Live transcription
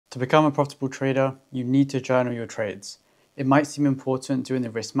To become a profitable trader, you need to journal your trades. It might seem important doing the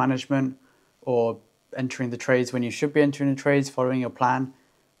risk management or entering the trades when you should be entering the trades, following your plan,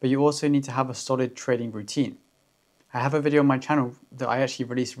 but you also need to have a solid trading routine. I have a video on my channel that I actually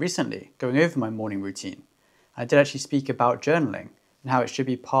released recently going over my morning routine. I did actually speak about journaling and how it should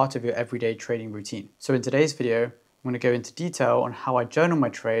be part of your everyday trading routine. So in today's video, I'm going to go into detail on how I journal my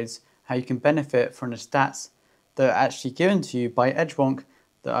trades, how you can benefit from the stats that are actually given to you by Edgewonk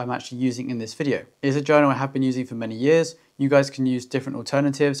that I'm actually using in this video. It is a journal I have been using for many years. You guys can use different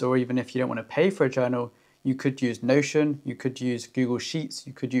alternatives, or even if you don't want to pay for a journal, you could use Notion, you could use Google Sheets,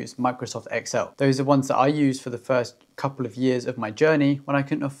 you could use Microsoft Excel. Those are ones that I used for the first couple of years of my journey when I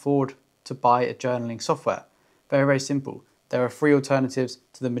couldn't afford to buy a journaling software. Very, very simple. There are free alternatives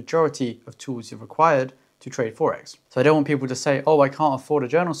to the majority of tools you're required to trade Forex. So I don't want people to say, oh, I can't afford a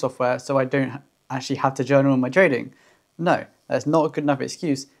journal software, so I don't actually have to journal in my trading. No, that's not a good enough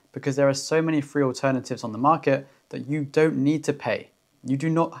excuse, because there are so many free alternatives on the market that you don't need to pay. You do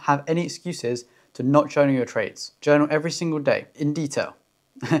not have any excuses to not journal your trades. Journal every single day in detail.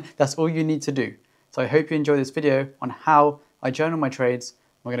 That's all you need to do. So I hope you enjoy this video on how I journal my trades.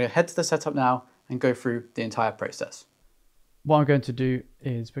 We're going to head to the setup now and go through the entire process. What I'm going to do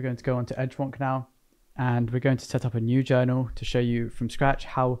is we're going to go onto Edgewonk now, and we're going to set up a new journal to show you from scratch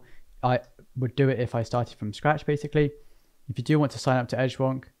how I would do it if I started from scratch, basically. If you do want to sign up to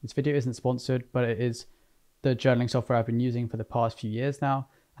Edgewonk, this video isn't sponsored, but it is the journaling software I've been using for the past few years now.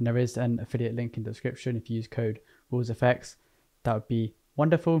 And there is an affiliate link in the description. If you use code WillssFX, that would be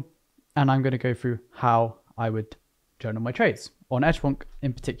wonderful. And I'm going to go through how I would journal my trades on Edgewonk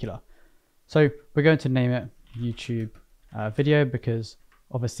in particular. So we're going to name it YouTube video, because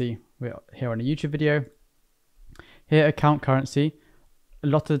obviously we're here on a YouTube video. Here, account currency. A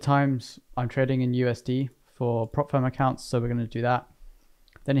lot of the times I'm trading in USD for prop firm accounts, so we're going to do that.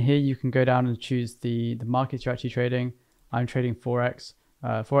 Then here you can go down and choose the markets you're actually trading. I'm trading Forex.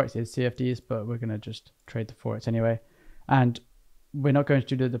 Forex is CFDs, but we're going to just trade the Forex anyway. And we're not going to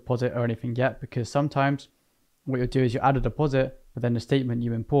do the deposit or anything yet, because sometimes what you'll do is you add a deposit, but then the statement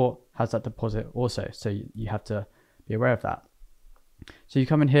you import has that deposit also. So you have to be aware of that. So you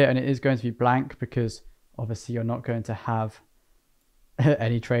come in here and it is going to be blank, because obviously you're not going to have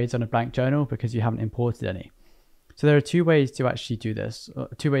any trades on a blank journal because you haven't imported any. So there are two ways to actually do this,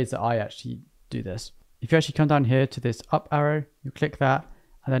 two ways that I actually do this. If you actually come down here to this up arrow, you click that,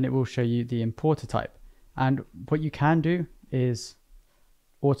 and then it will show you the importer type. And what you can do is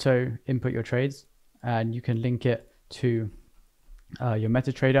auto input your trades, and you can link it to your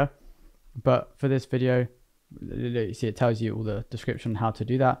MetaTrader. But for this video, you see it tells you all the description on how to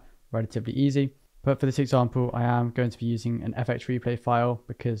do that, relatively easy. But for this example, I am going to be using an FX replay file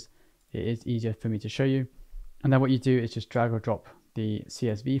because it is easier for me to show you. And then what you do is just drag or drop the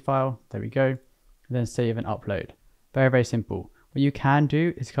CSV file. There we go. And then save and upload. Very, very simple. What you can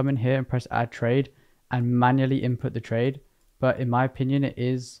do is come in here and press add trade and manually input the trade. But in my opinion, it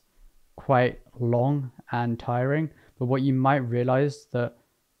is quite long and tiring. But what you might realize that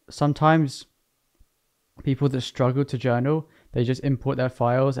sometimes people that struggle to journal, they just import their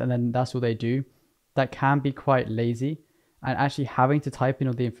files and then that's all they do. That can be quite lazy, and actually having to type in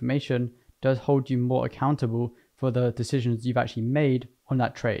all the information does hold you more accountable for the decisions you've actually made on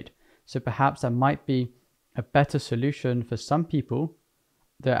that trade. So perhaps that might be a better solution for some people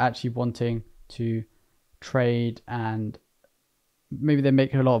that are actually wanting to trade, and maybe they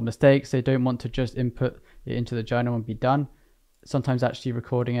make a lot of mistakes. They don't want to just input it into the journal and be done. Sometimes actually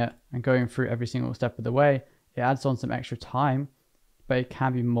recording it and going through every single step of the way, it adds on some extra time, but it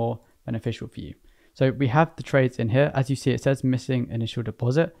can be more beneficial for you. So we have the trades in here. As you see, it says missing initial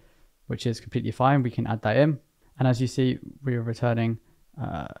deposit, which is completely fine. We can add that in. And as you see, we are returning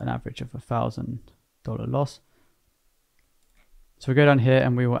an average of $1,000 loss. So we go down here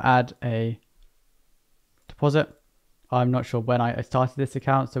and we will add a deposit. I'm not sure when I started this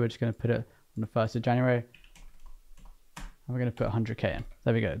account, so we're just going to put it on the 1st of January. And we're going to put 100K in.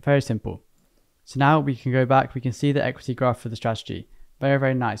 There we go. Very simple. So now we can go back. We can see the equity graph for the strategy. Very,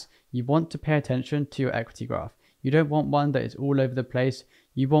 very nice. You want to pay attention to your equity graph. You don't want one that is all over the place.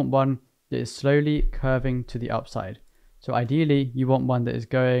 You want one that is slowly curving to the upside. So ideally, you want one that is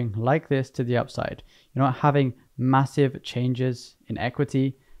going like this to the upside. You're not having massive changes in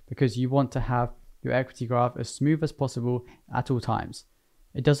equity, because you want to have your equity graph as smooth as possible at all times.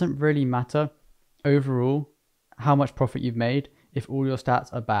 It doesn't really matter overall how much profit you've made if all your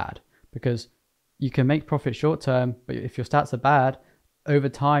stats are bad, because you can make profit short term, but if your stats are bad, over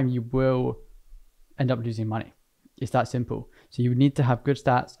time you will end up losing money. It's that simple. So you need to have good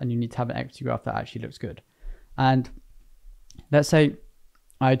stats, and you need to have an equity graph that actually looks good. And let's say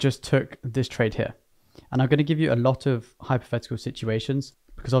I just took this trade here. And I'm going to give you a lot of hypothetical situations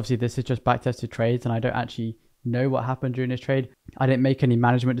because obviously this is just backtested trades and I don't actually know what happened during this trade. I didn't make any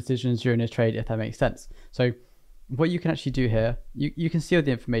management decisions during this trade, if that makes sense. So what you can actually do here, you can see all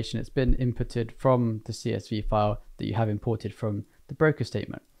the information. It's been inputted from the CSV file that you have imported from the broker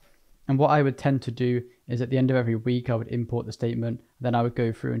statement. And what I would tend to do is at the end of every week, I would import the statement. Then I would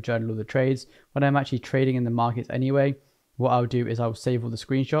go through and journal all the trades. When I'm actually trading in the markets anyway, what I'll do is I'll save all the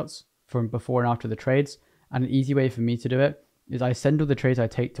screenshots from before and after the trades. And an easy way for me to do it is I send all the trades I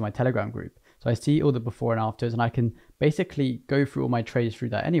take to my Telegram group. So I see all the before and afters and I can basically go through all my trades through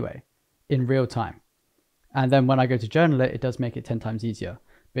that anyway in real time. And then when I go to journal it, it does make it 10 times easier.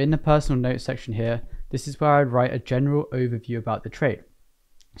 But in the personal notes section here, this is where I'd write a general overview about the trade.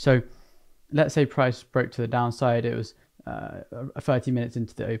 So let's say price broke to the downside. It was 30 minutes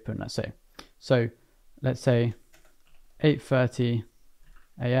into the open, let's say. So let's say 8:30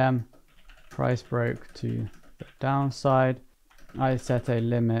 a.m. price broke to the downside. I set a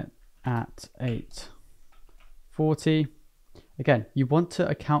limit at 8:40. Again, you want to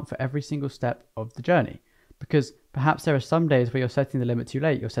account for every single step of the journey because perhaps there are some days where you're setting the limit too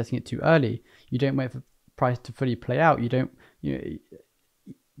late, you're setting it too early, you don't wait for price to fully play out.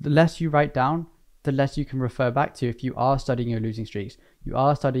 The less you write down, the less you can refer back to if you are studying your losing streaks, you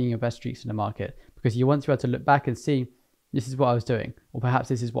are studying your best streaks in the market, because you want to be able to look back and see, this is what I was doing, or perhaps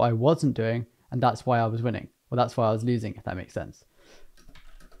this is what I wasn't doing, and that's why I was winning, or that's why I was losing, if that makes sense.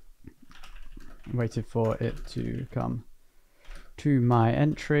 Waited for it to come to my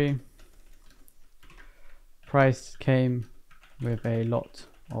entry. Price came with a lot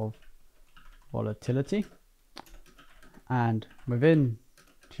of volatility, and within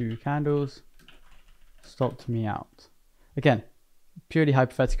 2 candles stopped me out. Again, purely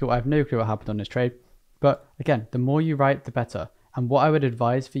hypothetical. I have no clue what happened on this trade, but again, the more you write, the better. And what I would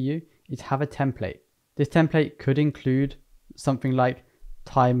advise for you is have a template. This template could include something like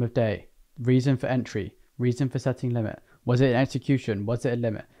time of day, reason for entry, reason for setting limit. Was it an execution? Was it a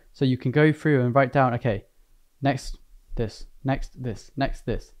limit? So you can go through and write down, okay, next this, next this, next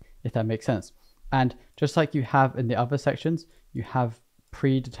this, if that makes sense. And just like you have in the other sections, you have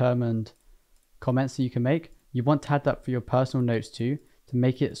predetermined comments that you can make. You want to add that for your personal notes too, to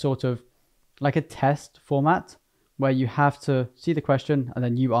make it sort of like a test format where you have to see the question and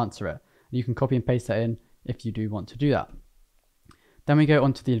then you answer it. You can copy and paste that in if you do want to do that. Then we go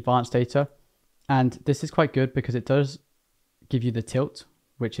on to the advanced data. And this is quite good because it does give you the tilt,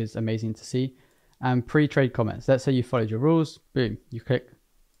 which is amazing to see. And pre-trade comments. Let's say you followed your rules, boom, you click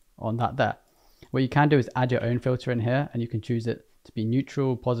on that there. What you can do is add your own filter in here and you can choose it to be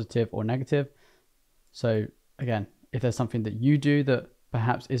neutral, positive, or negative. So again, if there's something that you do that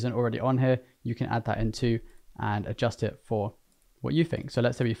perhaps isn't already on here, you can add that into and adjust it for what you think. So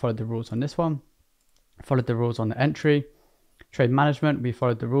let's say we followed the rules on this one, followed the rules on the entry, trade management, we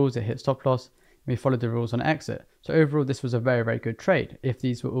followed the rules, it hit stop loss, we followed the rules on exit. So overall, this was a very, very good trade if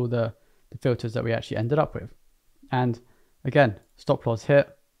these were all the filters that we actually ended up with. And again, stop loss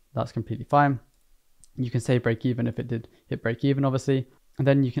hit, that's completely fine. You can say break even if it did hit break even, obviously. And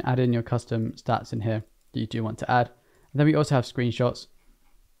then you can add in your custom stats in here that you do want to add. And then we also have screenshots.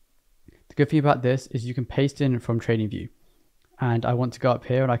 The good thing about this is you can paste in from TradingView. And I want to go up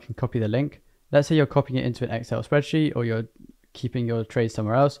here and I can copy the link. Let's say you're copying it into an Excel spreadsheet or you're keeping your trade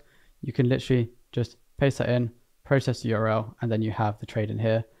somewhere else. You can literally just paste that in, process the URL, and then you have the trade in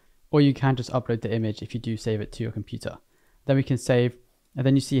here. Or you can just upload the image if you do save it to your computer. Then we can save, and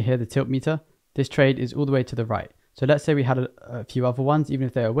then you see here the tilt meter. This trade is all the way to the right. So let's say we had a few other ones, even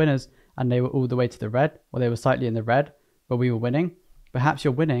if they were winners, and they were all the way to the red, or they were slightly in the red, but we were winning. Perhaps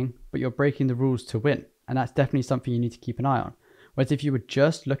you're winning, but you're breaking the rules to win. And that's definitely something you need to keep an eye on. Whereas if you were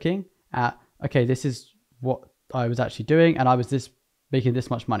just looking at, okay, this is what I was actually doing, and I was making this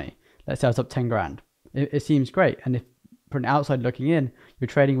much money. Let's say I was up 10 grand. It seems great. And if for an outside looking in, your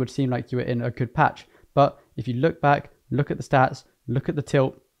trading would seem like you were in a good patch. But if you look back, look at the stats, look at the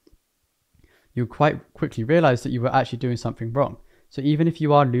tilt, you quite quickly realize that you were actually doing something wrong. So even if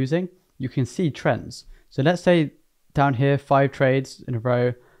you are losing, you can see trends. So let's say down here, 5 trades in a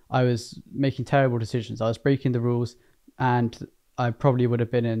row, I was making terrible decisions. I was breaking the rules and I probably would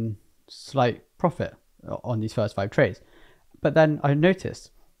have been in slight profit on these first 5 trades. But then I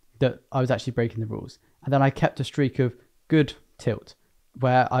noticed that I was actually breaking the rules. And then I kept a streak of good tilt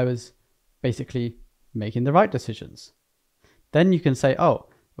where I was basically making the right decisions. Then you can say, oh,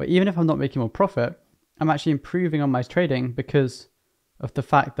 well, even if I'm not making more profit, I'm actually improving on my trading because of the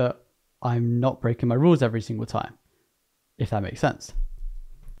fact that I'm not breaking my rules every single time, if that makes sense.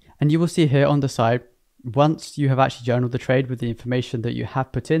 And you will see here on the side, Once you have actually journaled the trade with the information that you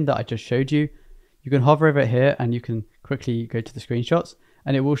have put in that I just showed you, you can hover over it here and you can quickly go to the screenshots,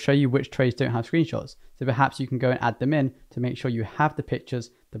 and it will show you which trades don't have screenshots. So perhaps you can go and add them in to make sure you have the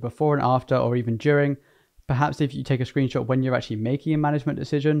pictures, the before and after, or even during. Perhaps if you take a screenshot when you're actually making a management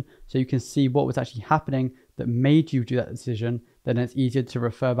decision, so you can see what was actually happening that made you do that decision, then it's easier to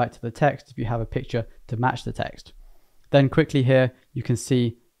refer back to the text if you have a picture to match the text. Then quickly here, you can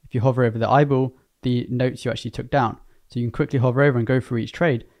see if you hover over the eyeball, the notes you actually took down. So you can quickly hover over and go through each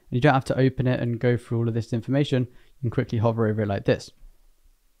trade, and you don't have to open it and go through all of this information. You can quickly hover over it like this.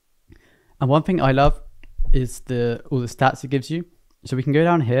 And one thing I love is all the stats it gives you. So we can go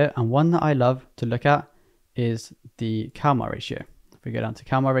down here, and one that I love to look at is the Kalmar ratio. If we go down to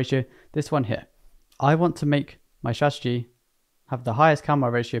Kalmar ratio, this one here, I want to make my strategy have the highest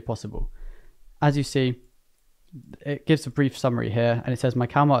Kalmar ratio possible. As you see, it gives a brief summary here, and it says my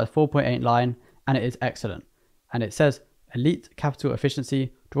Kalmar is 4.8 line, and it is excellent. And it says elite capital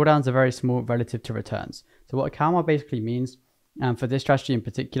efficiency, drawdowns are very small relative to returns. So what a Kalmar basically means, and for this strategy in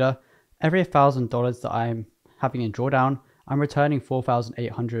particular, every $1,000 that I'm having in drawdown, I'm returning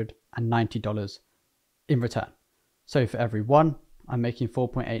 $4,890 in return. So for every one, I'm making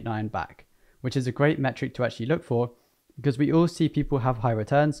 4.89 back, which is a great metric to actually look for, because we all see people have high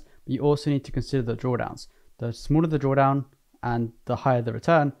returns, but you also need to consider the drawdowns. The smaller the drawdown and the higher the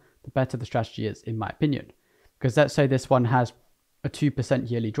return, the better the strategy is, in my opinion. Because let's say this one has a 2%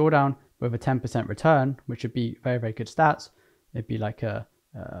 yearly drawdown with a 10% return, which would be very, very good stats. It'd be like a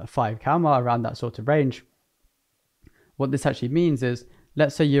 5 Kalmar, around that sort of range. What this actually means is,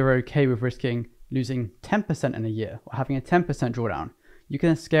 let's say you're okay with losing 10% in a year or having a 10% drawdown. You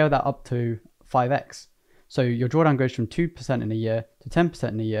can scale that up to 5x. So your drawdown goes from 2% in a year to 10%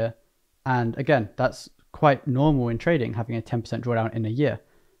 in a year. And again, that's quite normal in trading, having a 10% drawdown in a year.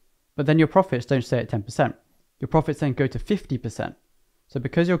 But then your profits don't stay at 10%. Your profits then go to 50%. So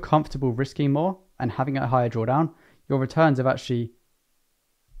because you're comfortable risking more and having a higher drawdown, your returns have actually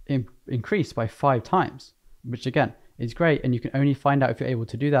increased by 5 times, which again is great. And you can only find out if you're able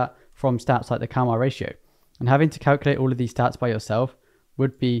to do that from stats like the Kalmar ratio. And having to calculate all of these stats by yourself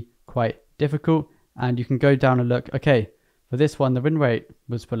would be quite difficult. And you can go down and look, okay, for this one, the win rate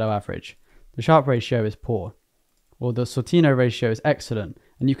was below average. The Sharpe ratio is poor, or the Sortino ratio is excellent.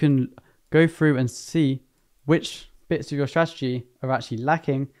 And you can go through and see which bits of your strategy are actually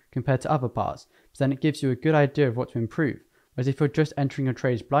lacking compared to other parts. So then it gives you a good idea of what to improve. Whereas if you're just entering your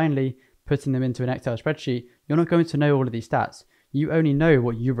trades blindly, putting them into an Excel spreadsheet, you're not going to know all of these stats. You only know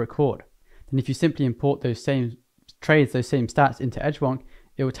what you record. And if you simply import those same trades, those same stats into Edgewonk,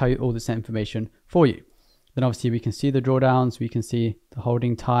 it will tell you all the same information for you. Then obviously we can see the drawdowns, we can see the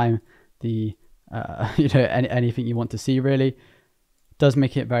holding time, the anything you want to see really. It does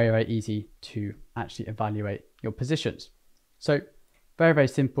make it very, very easy to actually evaluate your positions. So very, very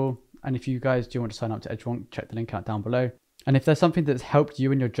simple. And if you guys do want to sign up to Edgewonk, check the link out down below. And if there's something that's helped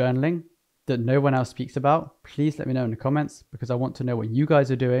you in your journaling that no one else speaks about, please let me know in the comments, because I want to know what you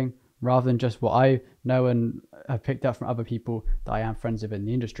guys are doing rather than just what I know and have picked up from other people that I am friends with in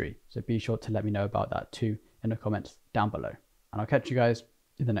the industry. So be sure to let me know about that too in the comments down below. And I'll catch you guys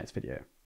in the next video.